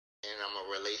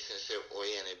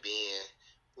relationship-oriented being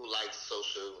who likes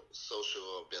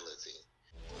sociability.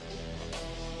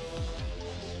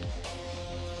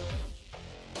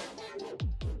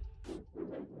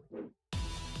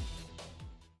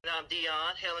 I'm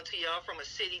Dion, hailing to y'all from a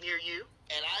city near you.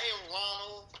 And I am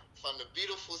Ronald from the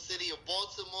beautiful city of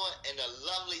Baltimore and the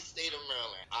lovely state of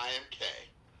Maryland. I am Kay,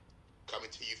 coming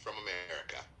to you from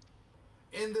America.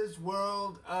 In this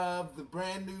world of the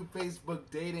brand new Facebook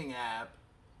dating app,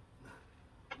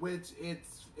 which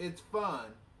it's fun,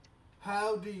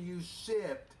 how do you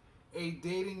shift a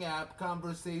dating app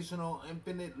conversational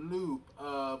infinite loop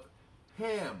of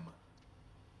him,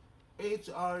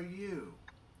 HRU,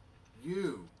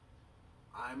 you,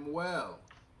 I'm well,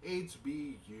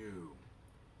 HBU,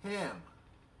 him,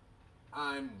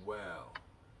 I'm well,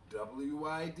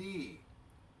 WID,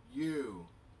 you,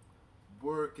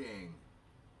 working,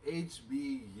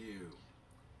 HBU,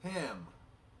 him,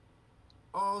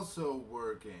 also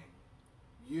working,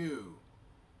 you,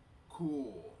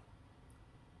 cool,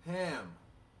 him,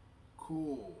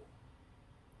 cool,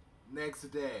 next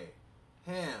day,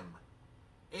 him,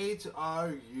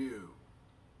 HRU.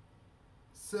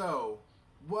 So,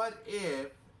 what if,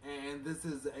 and this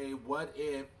is a what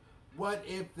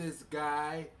if this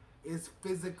guy is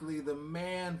physically the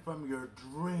man from your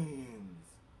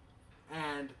dreams?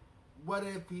 And what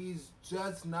if he's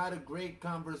just not a great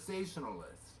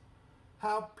conversationalist?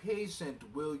 How patient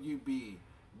will you be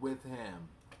with him?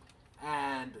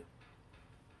 And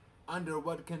under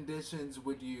what conditions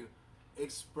would you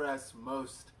express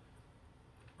most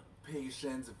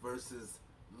patience versus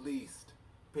least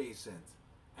patience?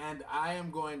 And I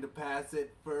am going to pass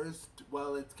it first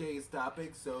while it's Kay's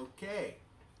topic, so Kay.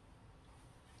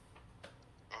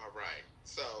 All right.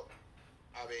 So,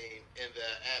 I mean, in the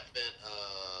advent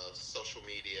of social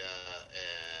media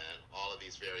and all of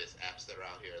these various apps that are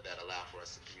out here that allow for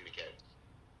us to communicate,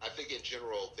 I think in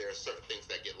general there are certain things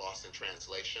that get lost in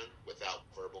translation without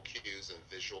verbal cues and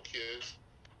visual cues.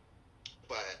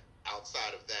 But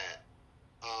outside of that,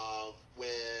 when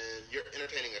you're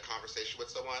entertaining a conversation with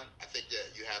someone, I think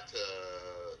that you have to,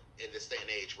 in this day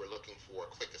and age, we're looking for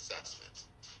quick assessments.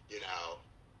 You know,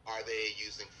 are they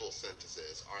using full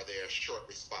sentences? Are there short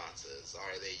responses?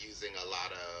 Are they using a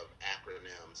lot of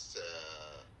acronyms to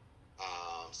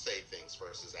say things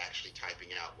versus actually typing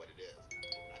out what it is?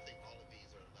 I think all of these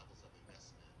are levels of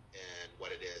investment in what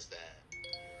it is that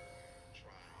you're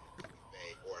trying to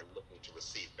convey or looking to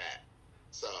receive back.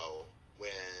 So when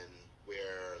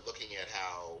we're looking at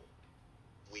how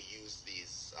we use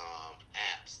these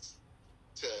apps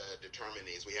to determine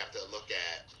these, we have to look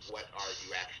at what are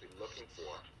you actually looking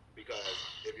for. Because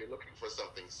if you're looking for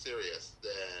something serious,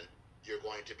 then you're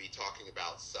going to be talking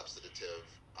about substantive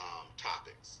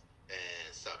topics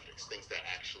and subjects, things that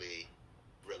actually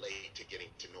relate to getting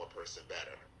to know a person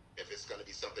better. If it's going to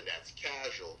be something that's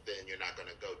casual, then you're not going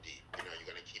to go deep. You know, you're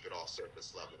going to keep it all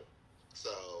surface level.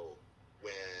 So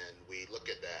when we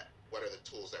look at that, what are the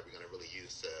tools that we're going to really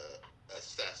use to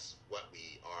assess what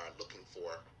we are looking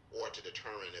for, or to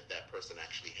determine if that person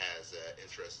actually has an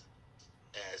interest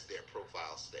as their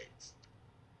profile states?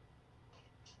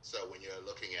 So when you're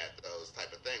looking at those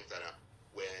type of things,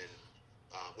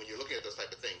 when you're looking at those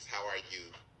type of things, how are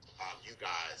you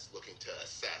guys looking to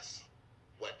assess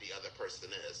what the other person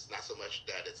is? Not so much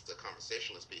that it's the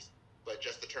conversationalist piece, but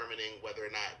just determining whether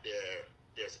or not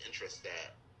there's interest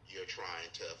that you're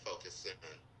trying to focus in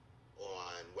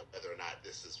on, whether or not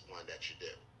this is one that you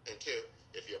do. And two,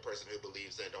 if you're a person who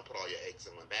believes in don't put all your eggs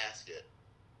in one basket,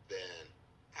 then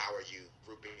how are you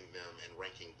grouping them and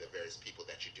ranking the various people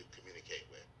that you do communicate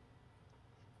with?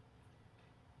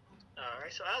 All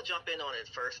right, so I'll jump in on it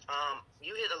first.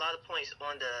 You hit a lot of points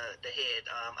on the head.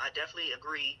 I definitely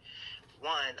agree.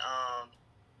 One,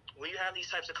 when you have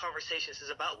these types of conversations, it's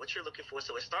about what you're looking for.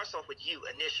 So it starts off with you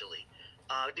initially.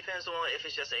 It depends on if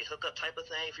it's just a hookup type of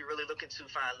thing. If you're really looking to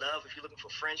find love, if you're looking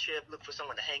for friendship, look for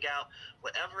someone to hang out,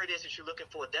 whatever it is that you're looking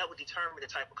for, that would determine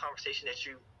the type of conversation that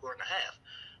you're going to have.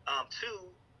 Two,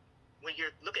 when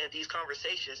you're looking at these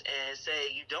conversations and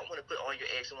say you don't want to put all your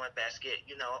eggs in one basket,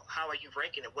 you know, how are you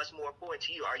ranking it? What's more important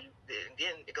to you? And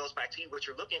then it goes back to you what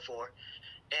you're looking for,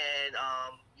 and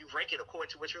you rank it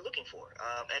according to what you're looking for.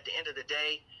 At the end of the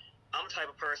day, I'm the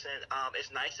type of person,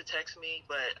 it's nice to text me,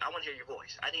 but I want to hear your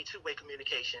voice. I need two-way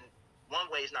communication. One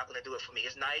way is not going to do it for me.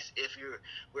 It's nice if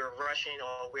we're rushing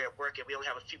or we're at work and we only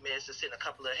have a few minutes to sit in a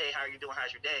couple of, hey, how are you doing?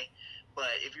 How's your day?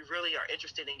 But if you really are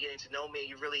interested in getting to know me,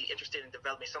 you're really interested in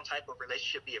developing some type of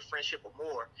relationship, be it friendship or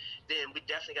more, then we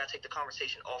definitely got to take the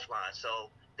conversation offline.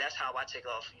 So that's how I take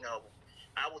off. You know,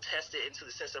 I will test it into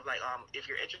the sense of like,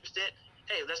 if you're interested,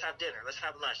 hey, let's have dinner, let's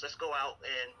have lunch, let's go out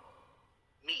and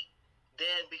meet. Then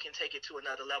then we can take it to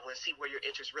another level and see where your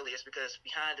interest really is, because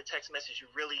behind the text message, you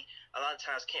really, a lot of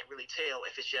times, can't really tell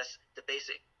if it's just the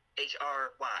basic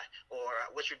HRY or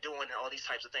what you're doing and all these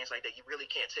types of things like that. You really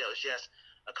can't tell. It's just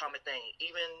a common thing.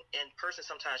 Even in person,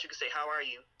 sometimes you can say, how are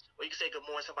you? Or you can say good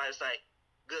morning. Somebody's like,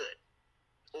 good.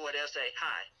 Or they'll say,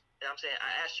 hi. And I'm saying,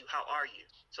 I asked you, how are you?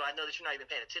 So I know that you're not even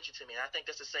paying attention to me. And I think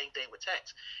that's the same thing with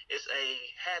text. It's a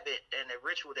habit and a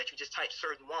ritual that you just type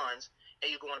certain ones and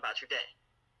you go on about your day.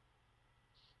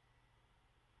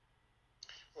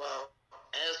 Well,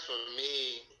 as for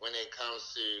me, when it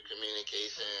comes to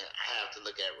communication, I have to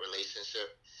look at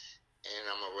relationship, and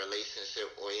I'm a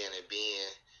relationship-oriented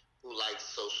being who likes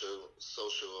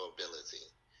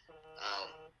sociability.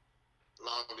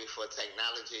 Long before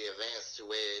technology advanced to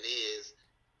where it is,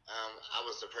 I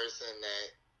was the person that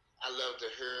I love to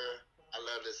hear, I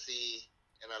love to see,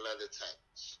 and I love to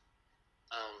touch.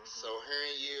 So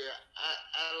hearing you,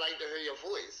 I like to hear your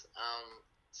voice.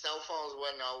 Cell phones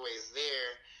wasn't always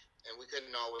there, and we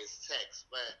couldn't always text,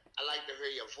 but I like to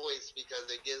hear your voice because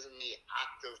it gives me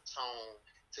octave tone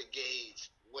to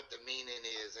gauge what the meaning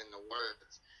is in the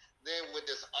words. Then with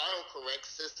this autocorrect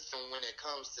system, when it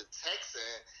comes to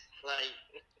texting, like,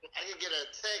 I can get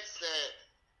a text that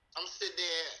I'm sitting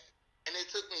there, and it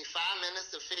took me 5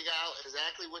 minutes to figure out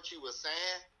exactly what you were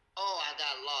saying. Oh, I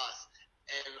got lost,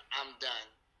 and I'm done.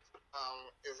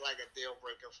 It's like a deal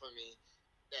breaker for me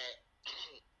that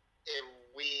if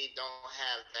we don't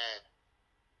have that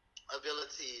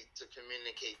ability to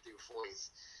communicate through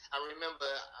voice. I remember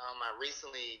I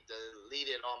recently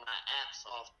deleted all my apps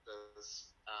off the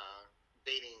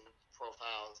dating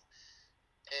profiles,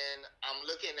 and I'm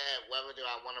looking at whether do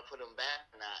I want to put them back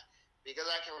or not, because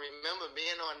I can remember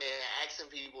being on there and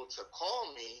asking people to call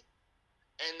me,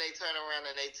 and they turn around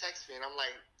and they text me, and I'm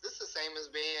like, this is the same as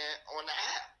being on the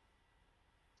app.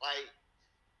 Like,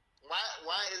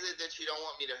 why is it that you don't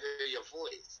want me to hear your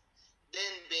voice?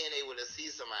 Then being able to see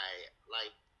somebody,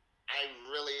 like, I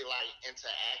really like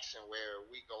interaction where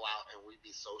we go out and we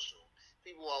be social.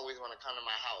 People always want to come to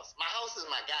my house. My house is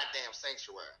my goddamn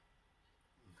sanctuary.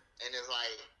 And it's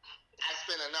like, I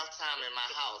spend enough time in my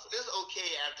house. It's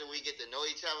okay after we get to know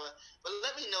each other, but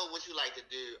let me know what you like to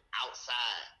do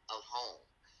outside of home.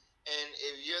 And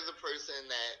if you're the person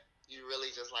that you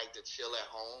really just like to chill at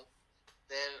home,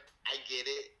 then I get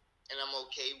it, and I'm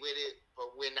okay with it,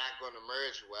 but we're not going to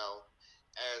merge well,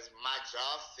 as my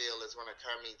job field is going to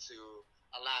carry me to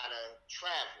a lot of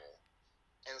travel.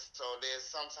 And so there's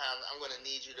sometimes I'm going to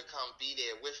need you to come be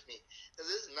there with me,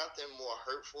 because there's nothing more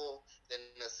hurtful than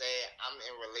to say I'm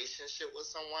in relationship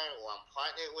with someone or I'm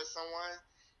partnered with someone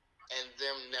and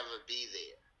them never be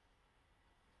there.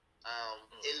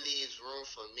 It leaves room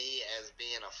for me as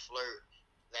being a flirt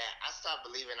that I start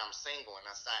believing I'm single and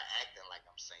I start acting like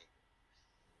I'm single.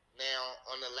 Now,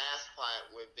 on the last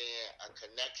part with being a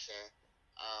connection,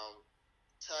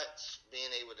 touch, being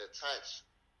able to touch,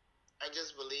 I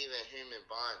just believe in human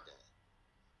bonding.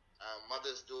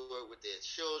 Mothers do it with their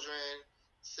children,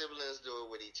 siblings do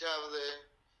it with each other,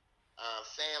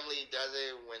 family does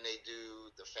it when they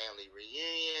do the family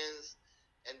reunions,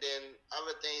 and then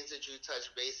other things that you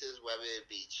touch bases, whether it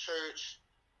be church.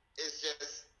 It's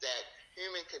just that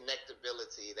human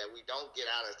connectability that we don't get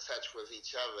out of touch with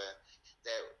each other,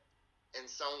 that in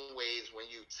some ways when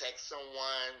you text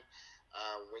someone,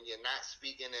 when you're not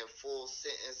speaking in full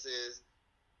sentences,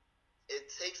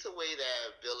 it takes away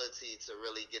that ability to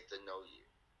really get to know you.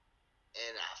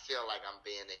 And I feel like I'm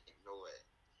being ignored.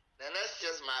 Now, that's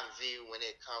just my view when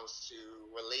it comes to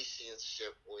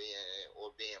relationship or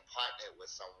being partnered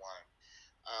with someone.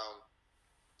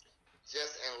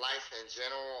 Just in life in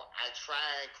general, I try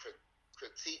and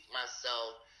critique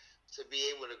myself to be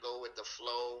able to go with the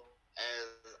flow, as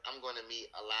I'm going to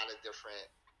meet a lot of different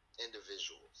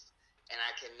individuals. And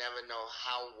I can never know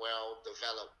how well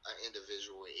developed an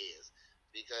individual is,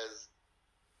 because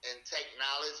in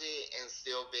technology and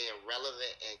still being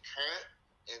relevant and current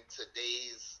in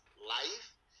today's life,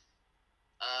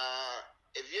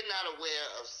 if you're not aware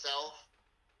of self,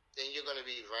 then you're going to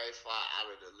be very far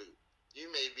out of the loop. You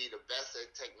may be the best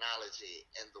at technology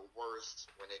and the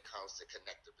worst when it comes to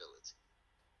connectability.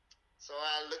 So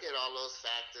I look at all those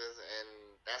factors,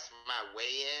 and that's my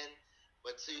way in.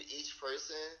 But to each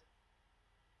person,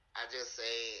 I just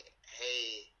say,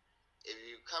 hey, if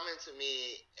you come into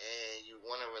me and you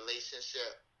want a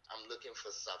relationship, I'm looking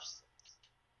for substance.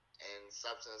 And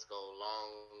substance go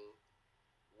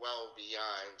well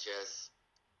beyond just,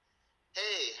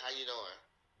 hey, how you doing?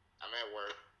 I'm at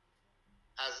work.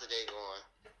 How's the day going?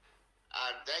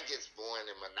 That gets boring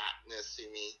and monotonous to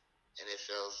me, and it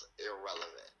feels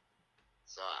irrelevant.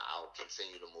 So I'll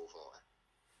continue to move on.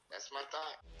 That's my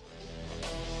thought.